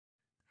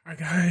Hi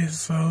guys,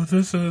 so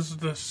this is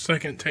the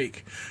second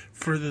take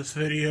for this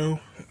video.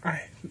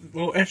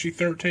 Actually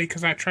third take,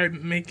 because I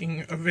tried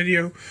making a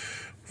video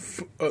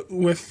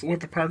with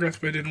the progress,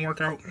 but it didn't work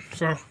out.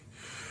 So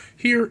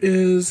here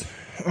is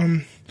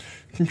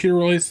computer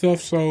related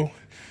stuff. So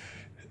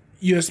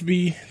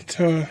USB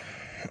to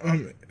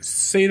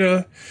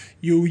SATA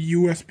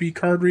USB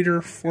card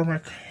reader for my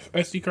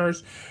SD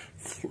cards,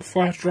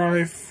 flash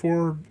drive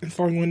for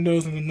installing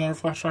Windows, and another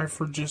flash drive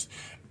for just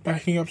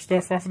backing up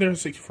stuff off of there,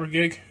 64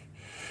 gig.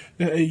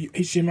 Then a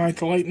HDMI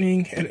to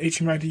Lightning and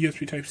HDMI to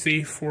USB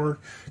Type-C for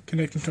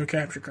connecting to a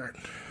capture card.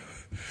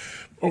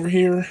 Over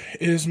here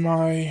is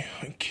my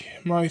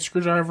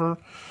screwdriver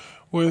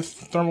with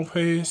thermal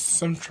paste,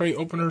 some tray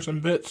openers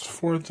and bits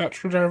for that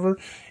screwdriver,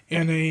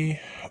 and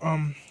a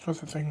a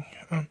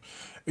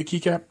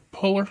keycap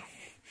puller.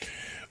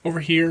 Over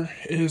here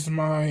is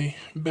my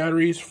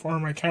batteries for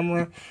my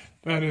camera.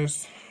 That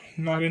is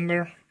not in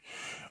there.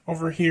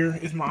 Over here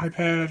is my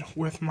iPad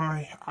with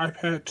my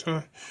iPad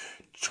to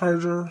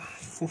charger,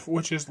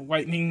 which is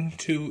Lightning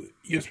to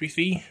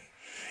USB-C,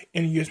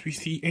 and a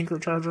USB-C anchor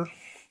charger.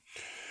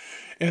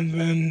 And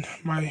then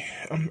my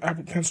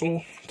Apple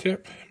Pencil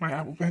tip, my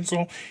Apple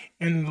Pencil,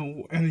 and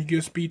the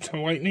USB to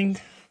Lightning.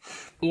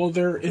 Below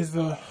there is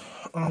the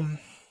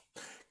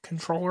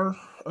controller,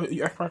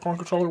 Xbox One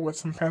controller with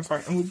some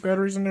Panasonic loop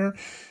batteries in there,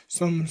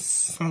 some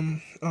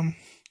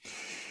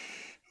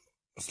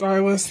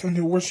stylus,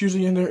 and what's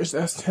usually in there is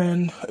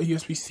S10, a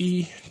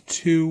USB-C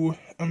to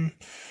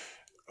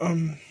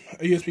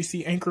a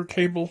USB-C anchor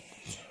cable,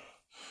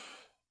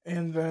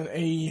 and then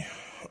a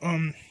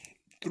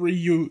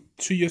two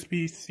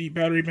USB-C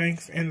battery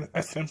banks and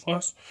S10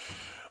 Plus.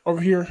 Over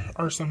here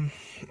are some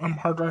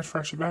hard drives for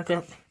actually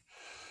backup.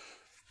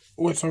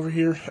 What's over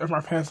here are my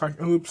Panasonic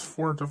loops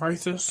for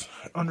devices.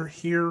 Under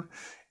here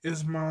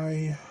is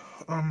my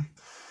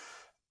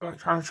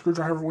electronic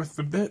screwdriver with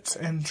the bits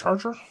and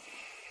charger.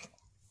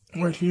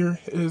 Right here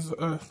is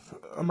a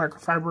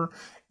microfiber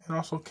and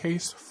also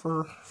case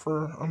for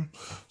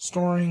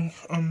storing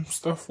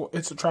stuff.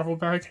 It's a travel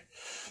bag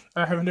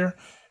that I have in there.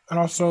 And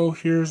also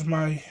here's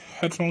my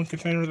headphone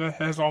container that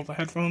has all the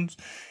headphones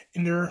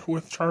in there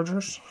with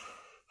chargers.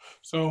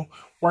 So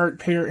wired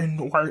pair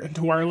and wired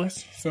into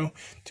wireless. So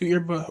two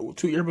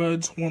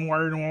earbuds, one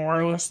wired and one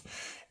wireless,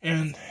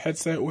 and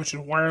headset which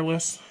is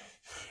wireless.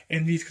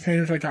 And these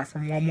containers I got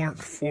from Walmart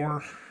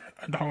for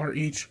 $1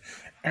 each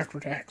after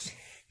tax.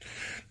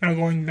 Now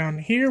going down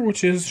here,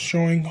 which is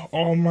showing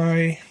all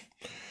my,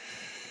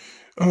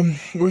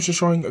 which is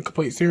showing a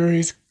complete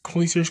series.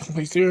 Going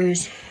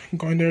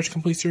there to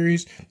complete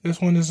series. This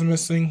one is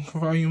missing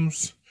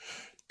volumes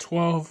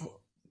 12,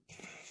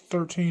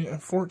 13,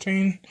 and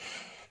 14.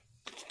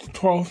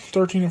 12,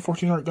 13, and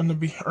 14 are gonna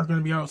be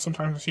out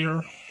sometime this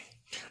year,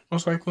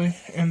 most likely.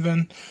 And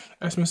then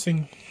that's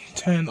missing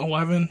 10,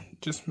 11,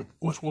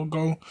 which will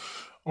go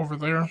over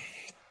there.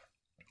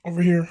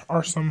 Over here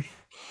are some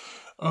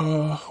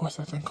what's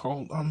that thing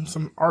called?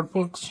 Some art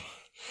books.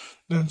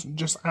 Then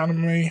just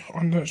anime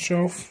on the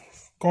shelf,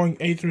 going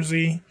A through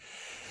Z.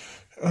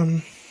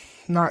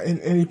 Not in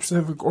any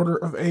specific order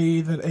of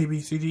A, then A, B,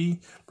 C,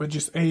 D, but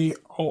just A,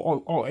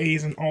 all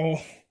A's and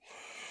all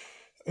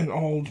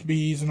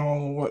B's and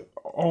all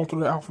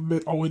through the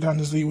alphabet, all the way down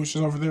to Z, which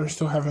is over there,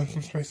 still having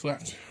some space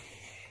left.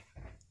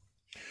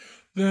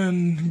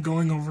 Then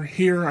going over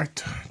here, I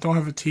don't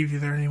have a TV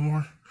there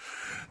anymore.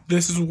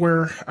 This is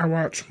where I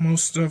watch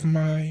most of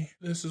my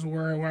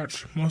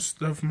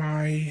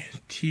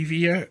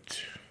TV at.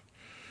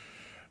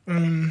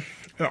 On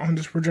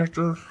this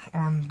projector,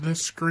 on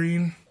this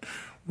screen,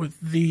 with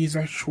these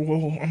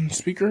actual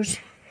speakers.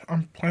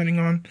 I'm planning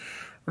on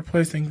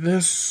replacing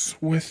this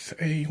with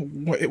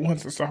it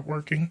wants to stop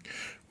working,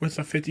 with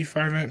a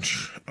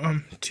 55-inch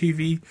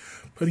TV,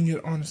 putting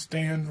it on a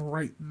stand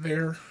right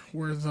there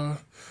where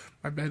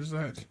my bed is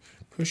at,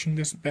 pushing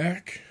this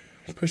back,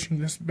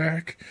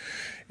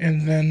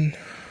 and then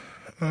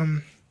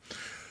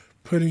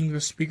putting the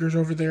speakers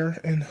over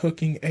there and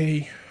hooking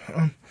a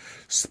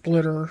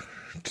splitter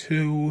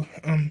to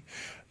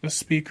the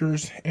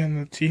speakers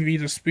and the TV.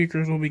 The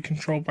speakers will be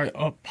controlled by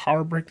a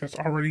power brick that's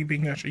already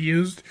being actually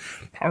used,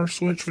 power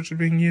switch which is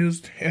being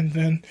used, and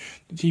then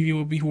the TV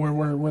will be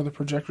where the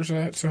projector's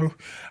at. So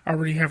I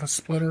already have a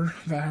splitter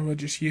that I would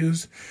just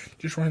use,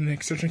 just run the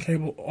extension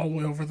cable all the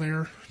way over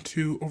there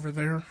to over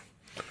there.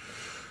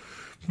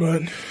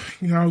 But,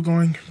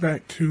 going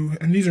back to,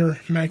 and these are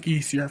Mackie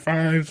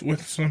CR5s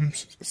with some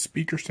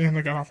speaker stands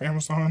I got off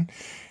Amazon,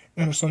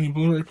 and a Sony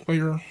Blu-ray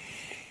player,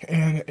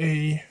 and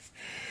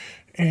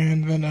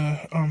then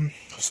a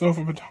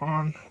Sofa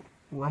Baton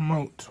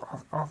remote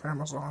off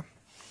Amazon.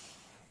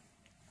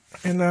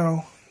 And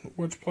now,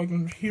 what's plugged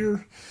in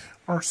here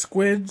are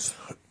squids.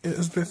 It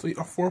is basically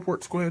a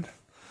 4-port squid.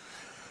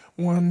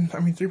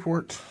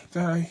 3-port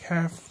that I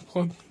have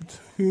plugged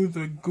to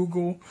the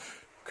Google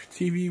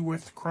TV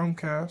with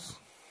Chromecast.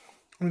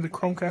 The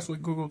Chromecast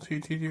with Google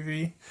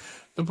TV,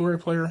 the Blu-ray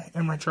player,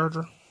 and my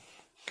charger.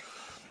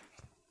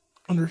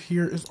 Under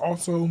here is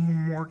also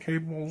more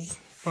cables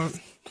but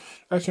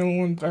that's the only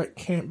one that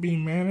can't be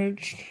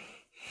managed.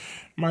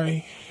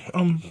 My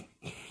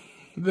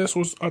this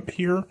was up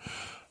here,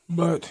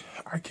 but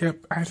I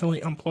kept accidentally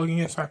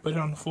unplugging it, so I put it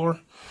on the floor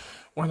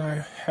when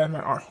I had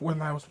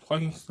when I was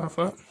plugging stuff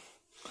up.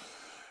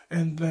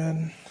 And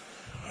then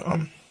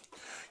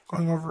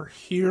going over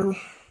here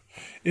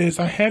is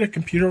I had a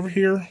computer over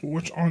here,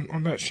 which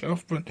on that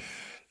shelf, but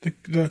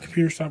the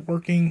computer stopped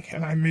working,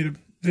 and I made a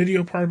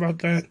video part about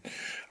that.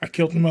 I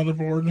killed the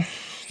motherboard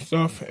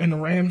stuff, and the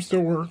RAM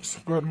still works,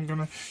 but I'm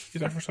gonna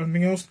use that for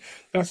something else.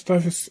 That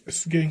stuff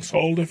is getting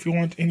sold. If you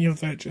want any of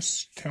that,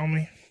 just tell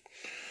me.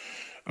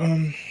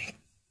 Other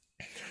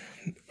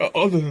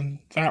than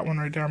that one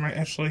right there, I might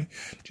actually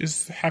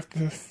just have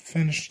to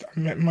finish.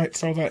 I might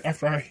sell that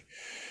after I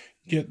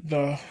get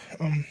the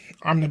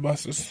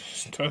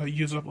omnibuses to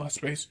use up less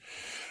space.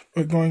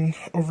 But going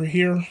over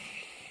here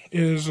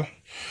is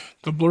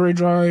the Blu-ray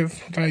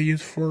drive that I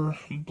use for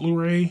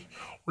Blu-ray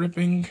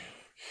ripping.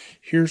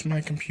 Here's my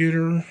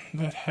computer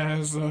that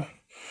has I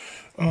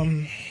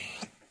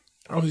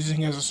was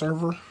using as a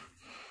server,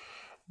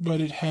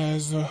 but it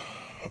has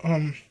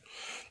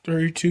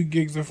 32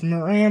 gigs of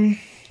RAM,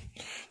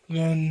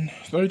 then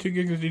 32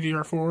 gigs of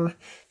DDR4,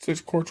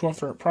 6 core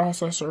 12-thread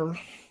processor,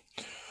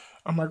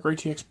 a micro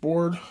ATX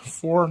board,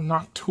 4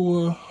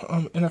 Noctua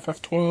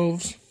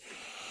NFF12s,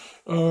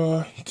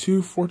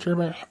 2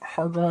 4TB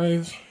hard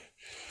drives,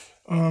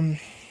 a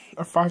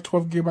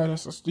 512GB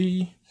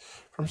SSD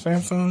from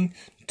Samsung,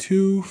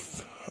 2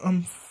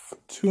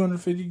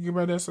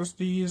 250GB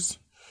SSDs,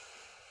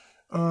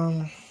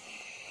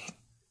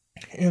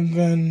 and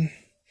then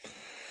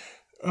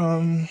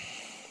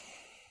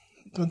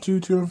the 2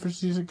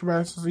 256GB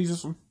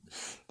SSDs.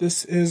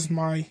 This is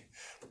my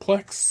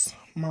Plex,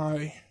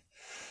 my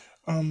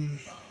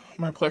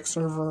Plex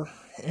server,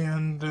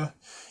 and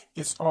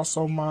it's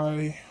also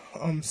my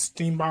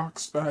Steam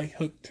box that I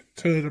hooked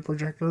to the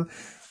projector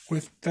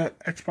with that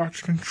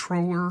Xbox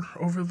controller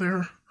over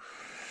there.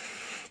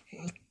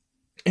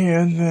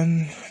 And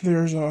then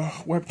there's a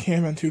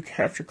webcam and 2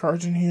 capture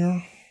cards in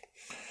here.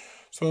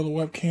 So the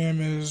webcam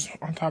is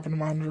on top of the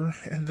monitor,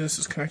 and this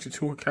is connected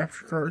to a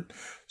capture card.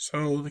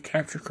 So the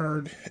capture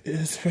card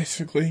is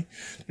basically,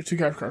 there's 2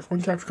 capture cards.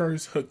 One capture card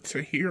is hooked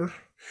to here,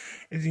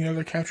 and the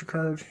other capture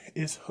card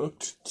is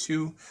hooked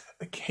to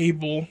a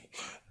cable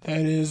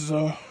that is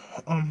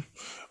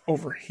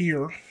over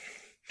here.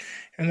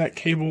 And that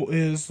cable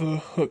is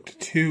hooked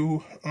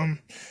to,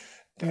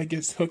 that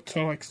gets hooked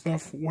to like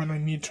stuff when I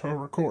need to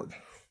record.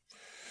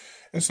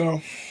 And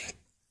so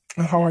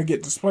how I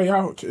get display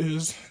out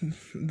is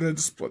the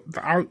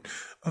out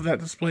of that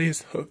display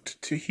is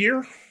hooked to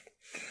here.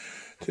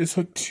 It's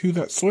hooked to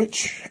that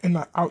switch, and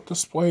the out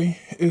display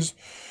for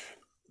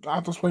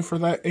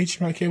that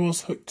HDMI cable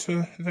is hooked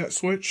to that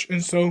switch.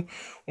 And so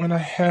when I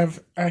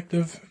have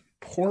active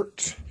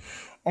port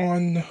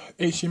on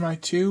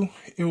HDMI 2,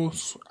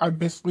 I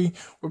basically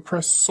would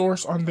press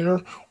source on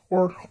there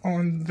or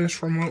on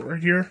this remote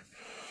right here,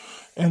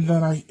 and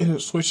then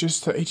it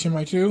switches to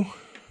HDMI 2.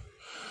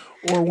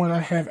 Or when I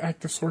have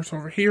active source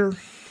over here,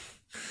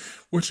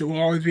 which it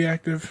will always be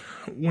active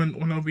when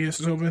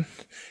OBS is open,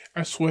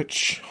 I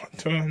switch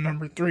to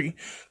number 3,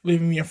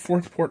 leaving me a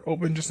 4th port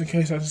open just in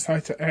case I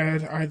decide to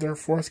add either a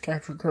 4th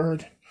capture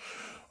card,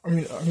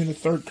 the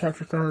 3rd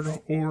capture card,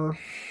 or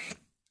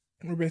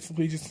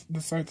basically just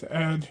decide to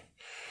add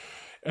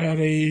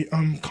a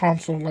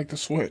console like the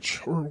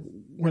Switch or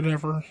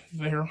whatever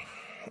there.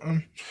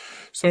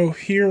 So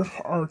here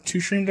are 2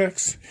 Stream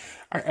Decks.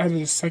 I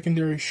added a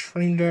secondary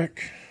Stream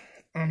Deck.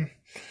 I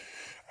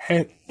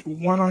had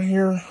one on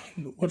here.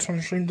 What's on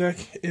the Stream Deck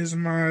is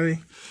my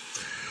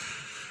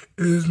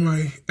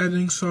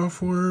editing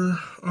software,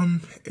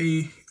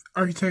 a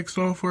architect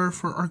software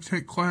for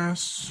architect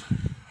class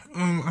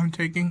I'm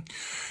taking,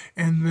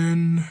 and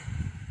then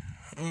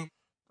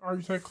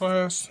architect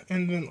class,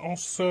 and then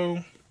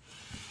also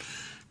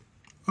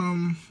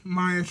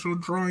my actual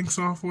drawing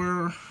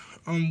software,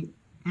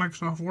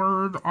 Microsoft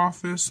Word,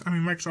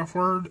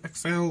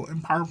 Excel,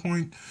 and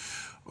PowerPoint,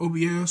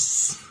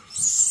 OBS,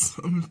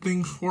 some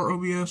things for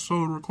OBS,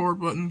 so record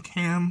button,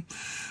 cam,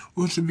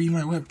 which would be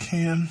my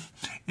webcam,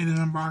 and then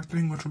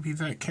unboxing, which would be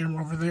that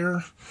camera over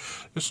there.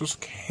 This was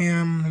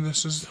cam, and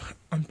this is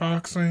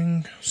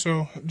unboxing,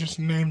 so just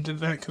named it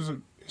that because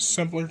it's a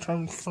simpler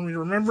term for me to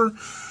remember.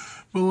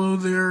 Below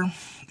there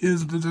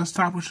is the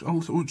desktop, which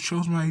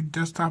shows my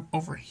desktop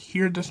over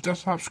here, this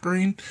desktop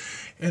screen,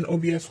 and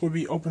OBS will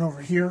be open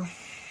over here.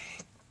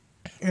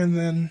 And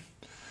then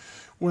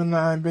when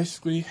I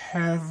basically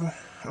have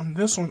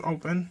this one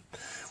open,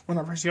 when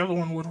I press the other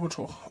one, which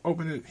will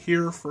open it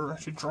here for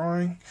actually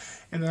drawing,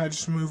 and then I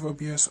just move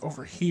OBS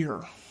over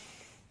here.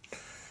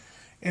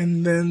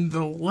 And then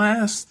the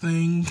last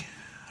thing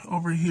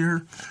over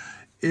here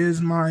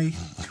is my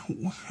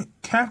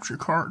capture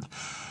card.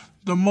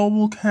 The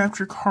mobile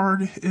capture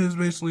card is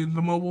basically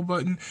the mobile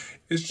button.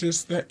 It's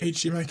just that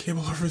HDMI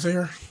cable over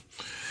there.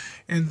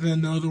 And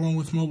then the other one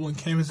with mobile and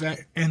cam is that,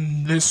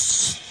 and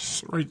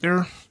this right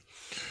there.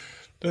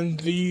 Then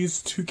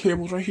these 2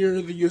 cables right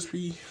here, the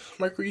USB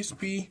micro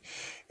USB,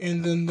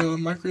 and then the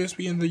micro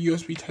USB and the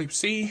USB Type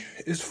C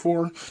is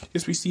for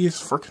USB-C is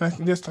for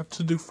connecting this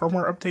to do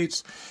firmware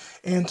updates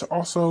and to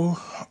also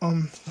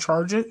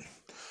charge it.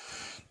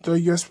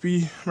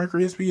 The micro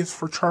USB is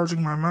for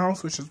charging my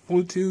mouse, which is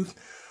Bluetooth,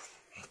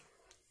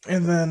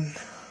 and then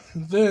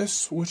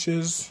this, which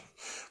is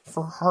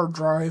for hard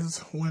drives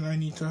when I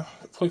need to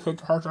hook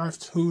the hard drive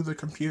to the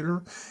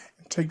computer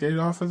and take data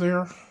off of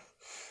there.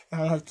 I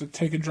don't have to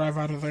take a drive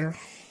out of there.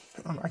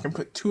 I can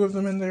put 2 of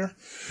them in there.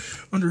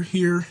 Under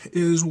here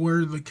is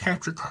where the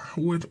capture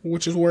card,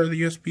 which is where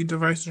the USB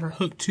devices are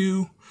hooked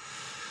to.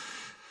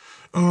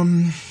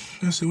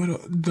 Let's see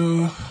what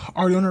the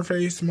audio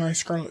interface, my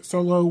Scarlett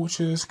Solo,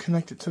 which is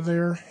connected to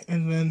there,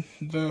 and then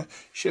the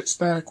shit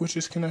stack, which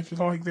is connected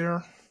like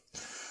there.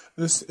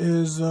 This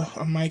is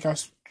a mic I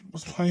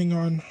was planning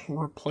on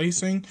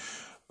replacing,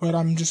 but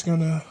I'm just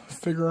gonna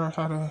figure out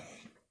how to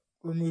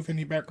remove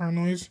any background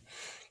noise,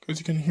 because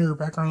you can hear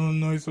background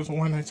noises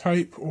when I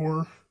type,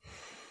 or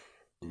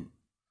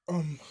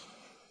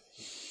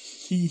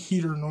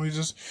heater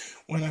noises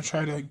when I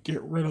try to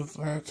get rid of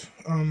that.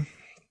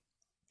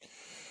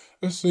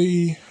 Let's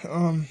see,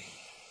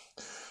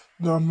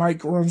 the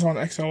mic runs on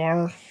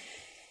XLR,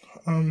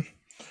 and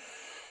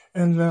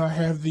then I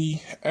have the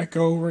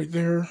Echo right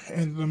there,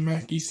 and the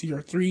Mac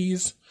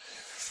ECR3s,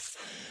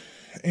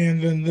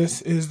 and then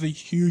this is the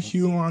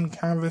Huron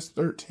Canvas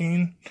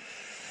 13,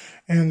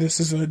 and this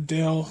is a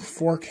Dell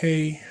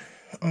 4K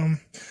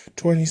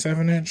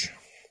 27-inch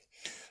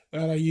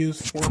that I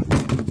use for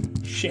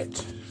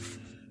shit.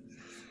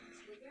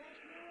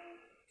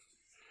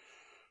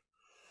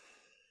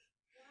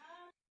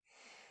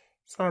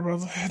 Sorry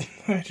about that.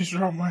 I just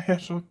dropped my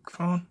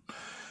headphone.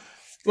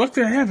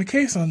 Luckily, I have a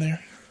case on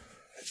there.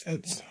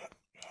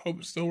 Hope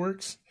it still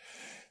works.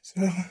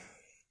 So,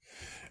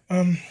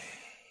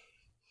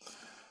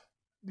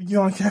 the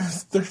on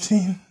Canvas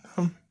 13.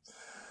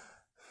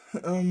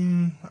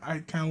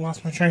 I kind of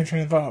lost my train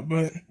of thought,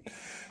 but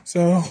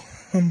so,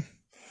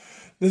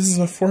 this is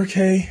a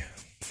 4K.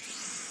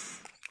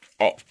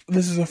 Oh,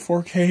 this is a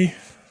 4K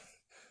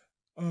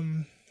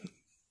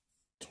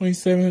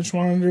 27-inch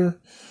monitor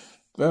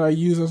that I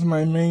use as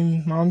my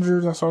main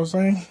monitor. That's what I was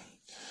saying.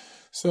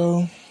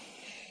 So,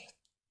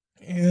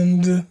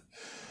 and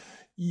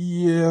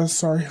yeah,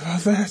 sorry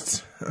about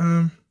that.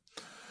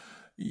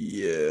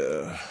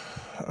 Yeah.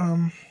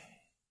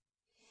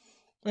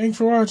 Thanks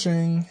for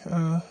watching.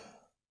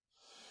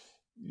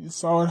 You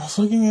saw what I was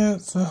looking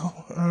at, so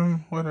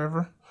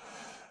whatever.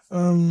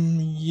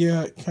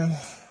 Yeah, it kind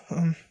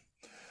of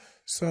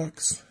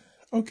sucks.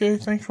 Okay,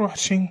 thanks for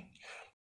watching.